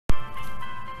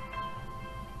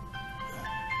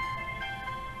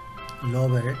ল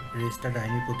Barrett registered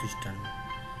আইনি প্রতিষ্ঠান।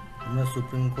 আমরা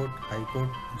সুপ্রিম কোর্ট,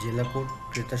 হাইকোর্ট, জেলা কোর্ট,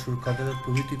 ক্রেতা সুরক্ষা আদালত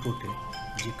প্রভৃতি কোর্টে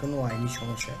যে কোনো আইনি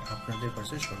সমস্যায় আপনাদের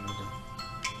পাশে সর্বদা।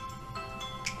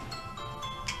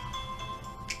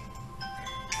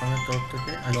 আমার তরফ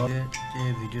থেকে আজকে যে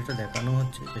ভিডিওটা দেখানো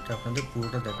হচ্ছে সেটা আপনাদের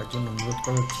পুরোটা দেখার জন্য অনুরোধ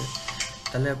করা হচ্ছে।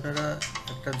 তাহলে আপনারা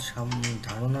একটা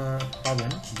ধারণা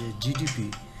পাবেন যে জিডিপি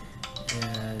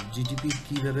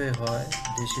কীভাবে হয়,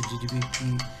 দেশের জিডিপি কী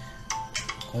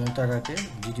ক্ষমতা রাখে,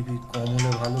 জিডিপি কম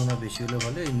হলে ভালো না বেশি হলে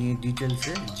ভালো, এই নিয়ে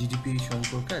ডিটেলসে জিডিপি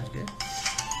সম্পর্কে আজকে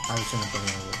আলোচনা করা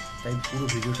হবে। তাই পুরো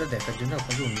ভিডিওটা দেখার জন্য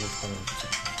আপনাদের অনুরোধ করা হচ্ছে।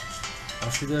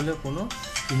 অসুবিধা হলে কোনো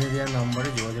স্ক্রিনে দেওয়া নাম্বারে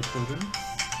যোগাযোগ করবেন।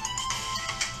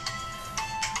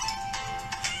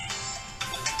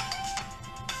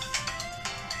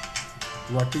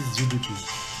 What is GDP?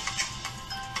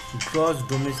 Gross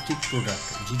Domestic Product.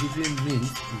 GDP means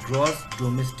Gross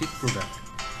Domestic Product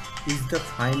is the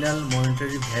final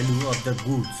monetary value of the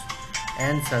goods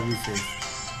and services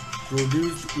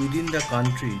produced within the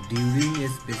country during a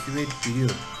specific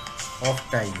period of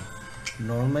time,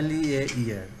 normally a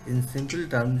year. In simple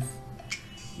terms,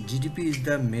 GDP is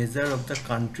the measure of the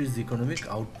country's economic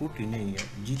output in a year.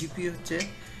 GDP হচ্ছে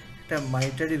একটা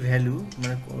monetary value,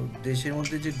 মানে দেশের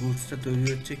মধ্যে যে গুডসটা তৈরি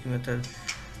হচ্ছে কিংবা তার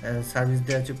সার্ভিস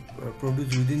দেওয়া হচ্ছে produce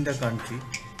within the country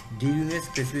during a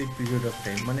specific period of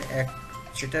time, মানে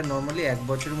সেটা নর্মালি এক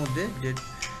বছরের মধ্যে যে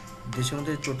দেশের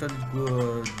মধ্যে টোটাল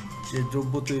যে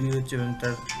দ্রব্য তৈরি হচ্ছে এবং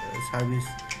তার সার্ভিস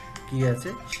কী আছে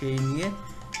সেই নিয়ে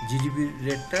জিডিপি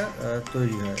রেটটা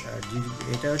তৈরি হয়। আর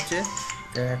এটা হচ্ছে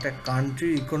একটা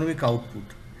কান্ট্রির ইকোনমিক আউটপুট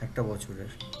একটা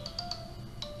বছরের।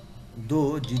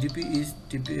 Though GDP is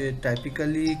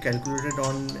typically calculated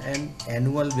on an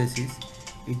annual basis,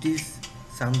 it is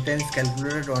sometimes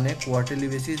calculated on a quarterly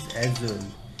basis as well.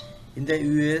 In the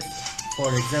US, for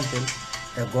example,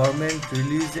 the government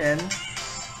releases an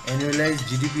annualized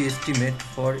GDP estimate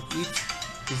for each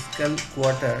fiscal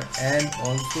quarter and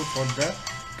also for the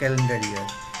calendar year.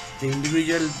 The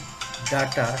individual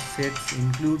data sets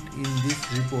included in this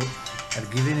report are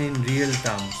given in real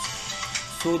terms,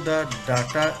 so the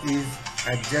data is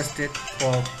adjusted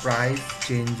for price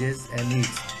changes and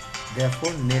is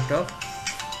therefore net of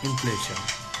inflation.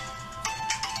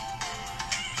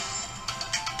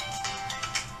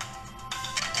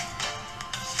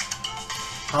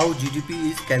 How GDP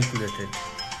is calculated?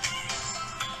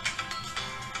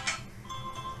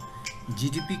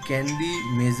 GDP can be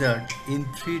measured in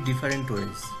three different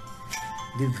ways: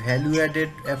 the value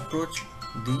added approach,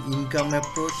 the income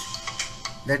approach,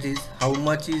 that is how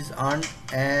much is earned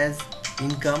as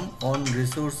income on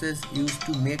resources used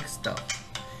to make stuff,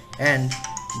 and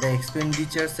the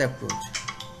expenditures approach,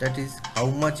 that is how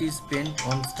much is spent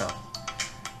on stuff.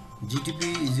 GDP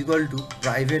is equal to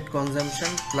private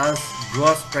consumption plus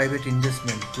gross private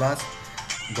investment plus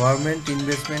government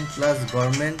investment plus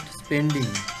government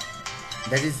spending,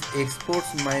 that is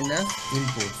exports minus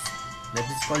imports, that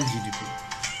is called GDP.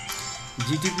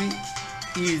 GDP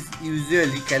is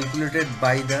usually calculated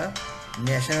by the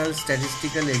National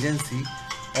Statistical Agency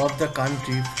of the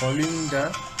country following the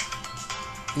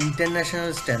international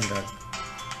standard.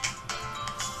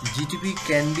 GDP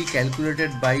can be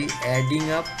calculated by adding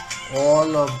up all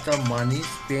of the money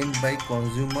spent by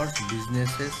consumers,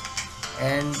 businesses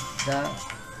and the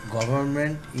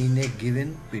government in a given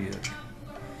period.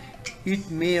 It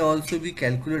may also be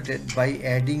calculated by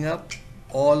adding up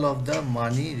all of the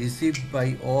money received by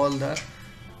all the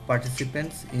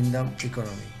participants in the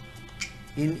economy.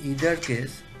 In either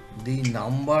case, the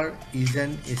number is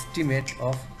an estimate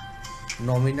of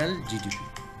nominal GDP.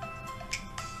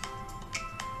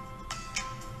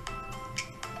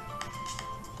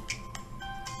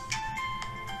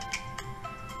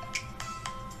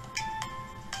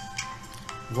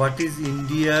 What is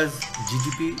India's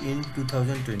GDP in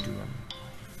 2021?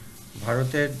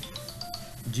 ভারতের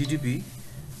GDP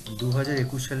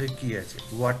 2021 সালের কি আছে?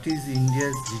 What is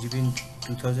India's GDP in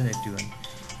 2081?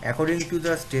 According to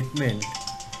the statement,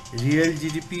 real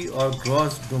GDP or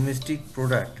gross domestic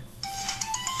product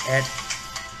at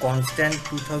constant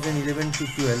 2011 to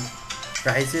 12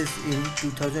 prices in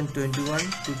 2021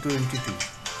 to 22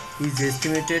 is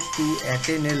estimated to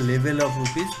attain a level of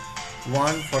rupees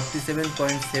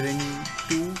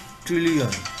 147.72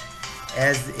 trillion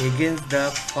as against the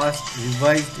first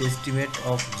revised estimate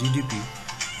of GDP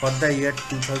for the year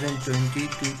 2020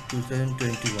 to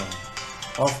 2021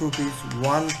 of rupees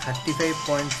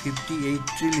 135.58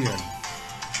 trillion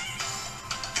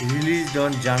released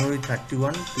on January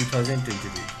 31,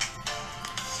 2022.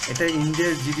 এটা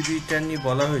ইন্ডিয়ার জিডিপিটা নিয়ে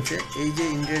বলা হয়েছে। এই যে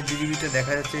ইন্ডিয়ার জিডিপিটা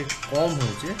দেখা যাচ্ছে কম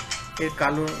হয়েছে, এর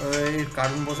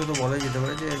কারণবশত বলা যেতে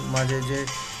পারে যে মাঝে যে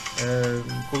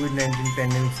কোভিড-19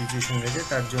 প্যান্ডেমিক সিচুয়েশন গেছে,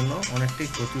 তার জন্য অনেকটাই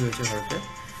ক্ষতি হয়েছে ভারতে।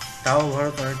 তাও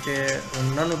ভারত অনেকটা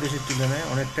অন্যান্য দেশের তুলনায়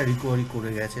অনেকটা রিকভারি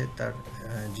করে গেছে তার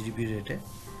জিডিপি রেটে।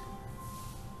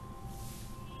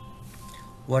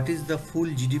 What is the full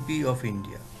GDP of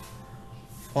India?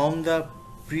 From the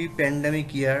pre-pandemic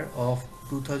year of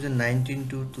 2019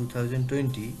 to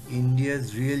 2020, India's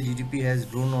real GDP has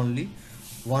grown only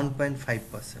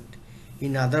 1.5%.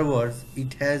 In other words,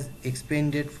 it has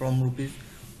expanded from rupees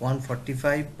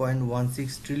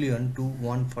 145.16 trillion to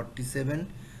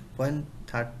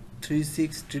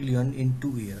 147.36 trillion in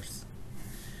 2 years.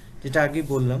 যেটা আগে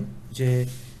বললাম যে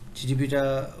জিডিপিটা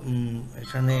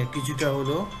এখানে কিছুটা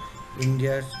হলো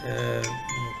ইন্ডিয়ার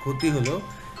ক্ষতি হলো,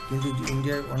 কিন্তু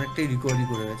ইন্ডিয়ার অনেকটাই রিকভারি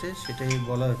করে গেছে, সেটাই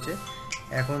বলা হচ্ছে।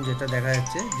 এখন যেটা দেখা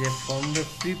যাচ্ছে যে ফ্রম দ্য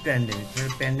প্রি প্যান্ডেমিক, মানে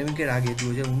প্যান্ডেমিকের আগে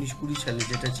 2019-20 সালে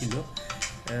যেটা ছিল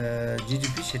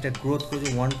জিডিপি, সেটা গ্রোথ করেছে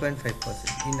 1.5%।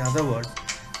 ইন আদার ওয়ার্ডস,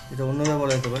 এটা অন্যভাবে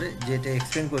বলা যেতে পারে যে এটা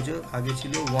এক্সপ্লেন করছে, আগে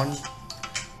ছিল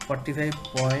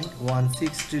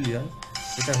 145.16 ট্রিলিয়ন,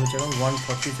 এটা হচ্ছে এখন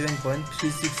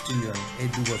 147.36 ট্রিলিয়ন এই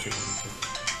 2 বছরের মধ্যে।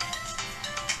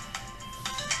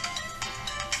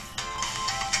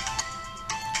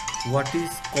 What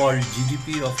is called GDP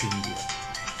of India?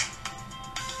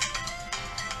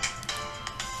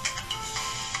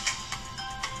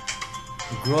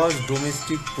 Gross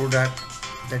Domestic Product,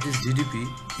 that is GDP,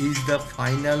 is the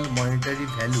final monetary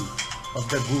value of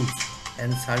the goods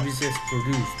and services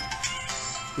produced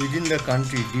within the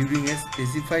country during a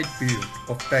specified period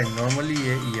of time, normally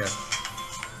a year.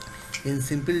 In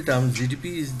simple terms, GDP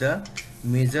is the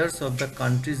measures of the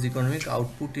country's economic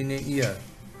output in a year.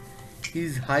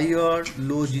 Is high or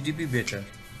low GDP better?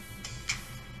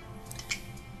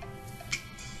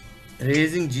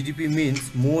 Raising GDP means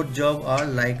more jobs are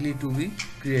likely to be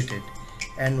created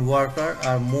and workers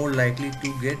are more likely to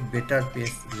get better pay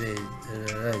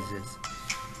raises.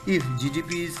 If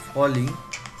GDP is falling,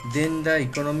 then the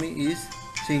economy is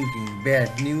shrinking. Bad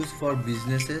news for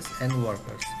businesses and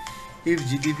workers. If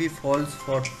GDP falls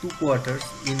for 2 quarters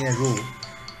in a row,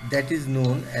 that is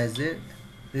known as a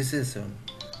recession,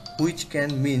 which can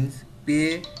mean pay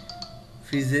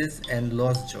freezes and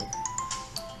lost job.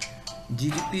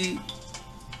 GDP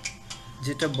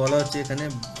যেটা বলা হচ্ছে এখানে,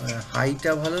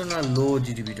 হাইটা ভালো না লো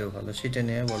জিডিপিটা ভালো, সেটা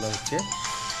নিয়ে বলা হচ্ছে।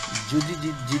 যদি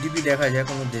জিডিপি দেখা যায়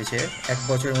কোনো দেশে এক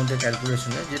বছরের মধ্যে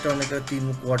ক্যালকুলেশনে, যেটা অনেকে 3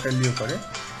 কোয়ার্টারলিও করে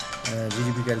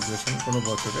জিডিপি ক্যালকুলেশন কোনো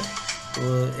বছরে, তো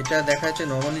এটা দেখা যাচ্ছে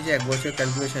নর্মালি যে এক বছরের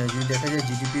ক্যালকুলেশনে যদি দেখা যায়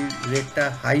জিডিপি রেটটা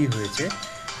হাই হয়েছে,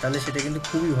 তাহলে সেটা কিন্তু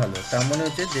খুবই ভালো। তার মানে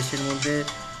হচ্ছে দেশের মধ্যে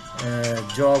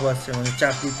জব আসছে, মানে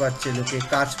চাকরি পাচ্ছে, লোকে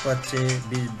কাজ পাচ্ছে,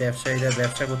 ব্যবসায়ীরা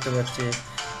ব্যবসা করতে পারছে,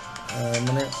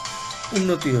 মানে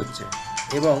উন্নতি হচ্ছে।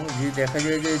 এবং যদি দেখা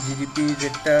যায় যে জিডিপি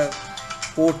রেটটা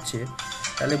পড়ছে,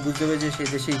 তাহলে বুঝতে হবে যে সেই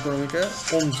দেশের ইকোনমিটা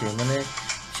কমছে, মানে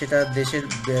সেটা দেশের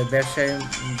ব্যবসায়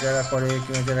যারা করে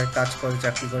কিংবা যারা কাজ করে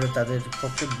চাকরি করে তাদের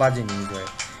পক্ষে বাজে নিয়ে যায়।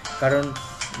 কারণ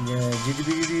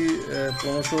জিডিপি যদি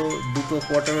ক্রমশ 2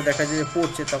 কোয়ার্টারও দেখা যায় যে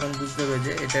পড়ছে, তখন বুঝতে হবে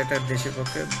যে এটা একটা দেশের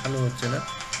পক্ষে ভালো হচ্ছে না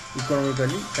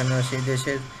ইকোনমিক্যালি, কেননা সেই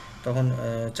দেশের তখন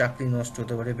চাকরি নষ্ট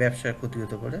হতে পারে, ব্যবসার ক্ষতি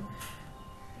হতে পারে,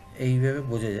 এইভাবে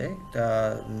বোঝা যায়।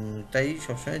 তাই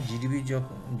সবসময় জিডিপি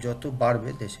যত বাড়বে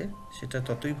দেশের, সেটা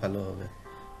ততই ভালো হবে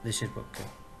দেশের পক্ষে।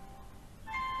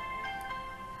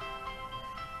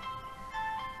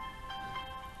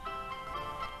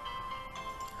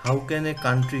 How can a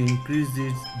country increase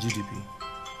it's GDP?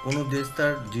 কোনো দেশ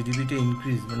তার জিডিপিটা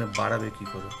ইনক্রিজ মানে বাড়াবে কী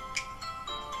করে?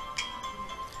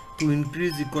 To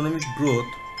increase economic growth,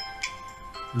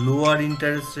 lower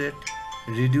interest rate,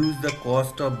 reduce the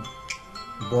cost of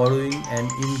borrowing and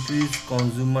increase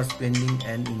consumer spending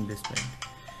and investment.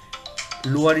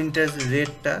 Lower interest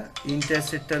রেটটা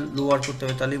লোয়ার করতে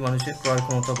হবে, তাহলেই মানুষের ক্রয়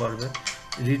ক্ষমতা বাড়বে।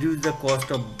 Reduce the cost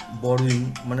of borrowing,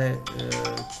 মানে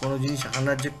কোনো জিনিস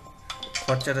আনার যে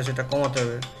খরচাটা সেটা কমাতে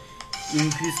হবে।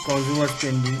 Increase consumer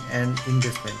spending and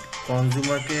investment,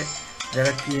 কনজিউমারকে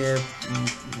যারা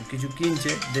কিছু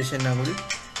কিনছে দেশের নাগরিক,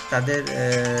 তাদের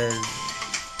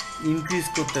ইনক্রিজ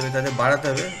করতে হবে, তাদের বাড়াতে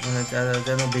হবে, মানে তারা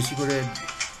যেন বেশি করে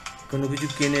কোনো কিছু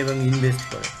কেনে এবং ইনভেস্ট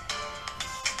করে।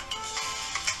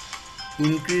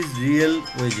 Increase real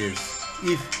wages,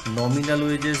 if nominal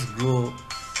wages grow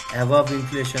অ্যাভাব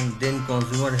inflation, then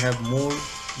consumer have more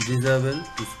desirable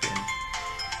to spend.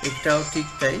 এটাও ঠিক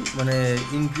তাই, মানে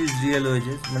ইনক্রিজ রিয়েল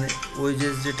ওয়েজেস, মানে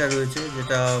ওয়েজেস যেটা রয়েছে,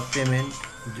 যেটা পেমেন্ট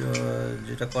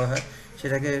যেটা করা হয়,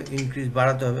 সেটাকে ইনক্রিজ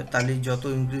বাড়াতে হবে, তাহলেই যত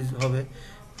ইনক্রিজ হবে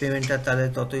পেমেন্টটা, তাহলে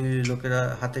ততই লোকেরা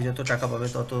হাতে যত টাকা পাবে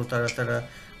তত তারা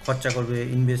খরচা করবে,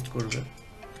 ইনভেস্ট করবে।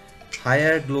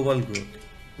 Higher global growth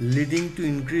leading to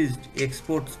increased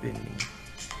export spending,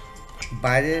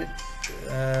 বাইরের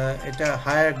এটা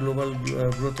হায়ার গ্লোবাল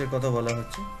গ্রোথের কথা বলা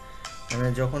হচ্ছে। মানে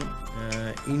যখন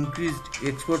ইনক্রিজড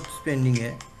এক্সপোর্ট স্পেন্ডিংয়ে,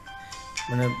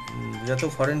 মানে যত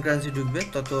ফরেন কারেন্সি ঢুকবে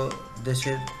তত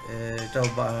দেশের এটাও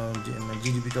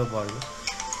জিডিপিটাও বাড়বে,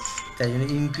 তাই জন্য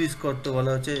ইনক্রিজ করতে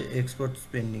বলা হচ্ছে এক্সপোর্ট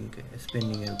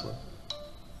স্পেন্ডিংয়ের উপর।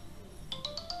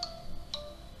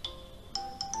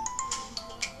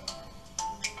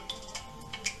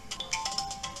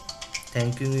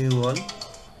 Thank you all.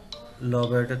 ল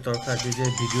ব্যারেটের তরফে আজকে যে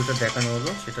ভিডিওটা দেখানো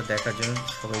হলো সেটা দেখার জন্য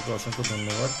সবাইকে অসংখ্য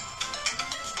ধন্যবাদ।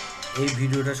 এই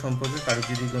ভিডিওটা সম্পর্কে কারো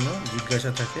যদি কোনো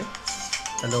জিজ্ঞাসা থাকে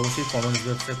তাহলে অবশ্যই কমেন্ট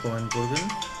বক্সে কমেন্ট করবেন।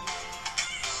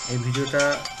 এই ভিডিওটা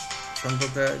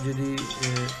সম্পর্কে যদি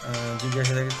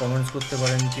জিজ্ঞাসা থাকে কমেন্টস করতে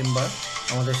পারেন, কিংবা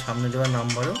আমাদের সামনে দেওয়া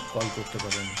নাম্বারেও কল করতে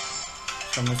পারেন।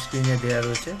 সামনে স্ক্রিনে দেওয়া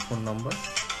রয়েছে ফোন নাম্বার।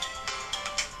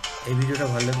 এই ভিডিওটা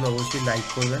ভালো লাগলে অবশ্যই লাইক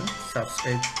করবেন,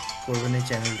 সাবস্ক্রাইব করবেন এই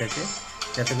চ্যানেলটাকে,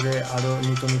 যাতে করে আরও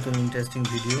নতুন নতুন ইন্টারেস্টিং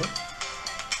ভিডিও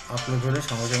আপলোড হলে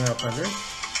সঙ্গে সঙ্গে আপনাদের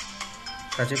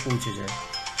কাছে পৌঁছে যায়।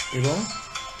 এবং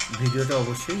ভিডিওটা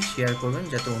অবশ্যই শেয়ার করবেন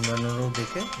যাতে অন্যান্যরাও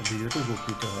দেখে ভিডিওটা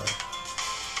উপকৃত হয়।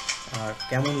 আর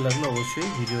কেমন লাগলো অবশ্যই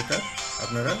ভিডিওটা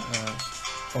আপনারা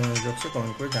কমেন্ট বক্সে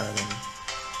কমেন্ট করে জানাবেন।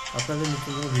 আপনাদের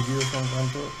নতুন কোনো ভিডিও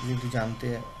সংক্রান্ত যদি জানতে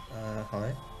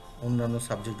হয় অন্যান্য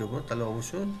সাবজেক্টের উপর, তাহলে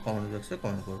অবশ্যই কমেন্ট বক্সে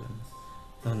কমেন্ট করবেন।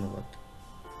 ধন্যবাদ।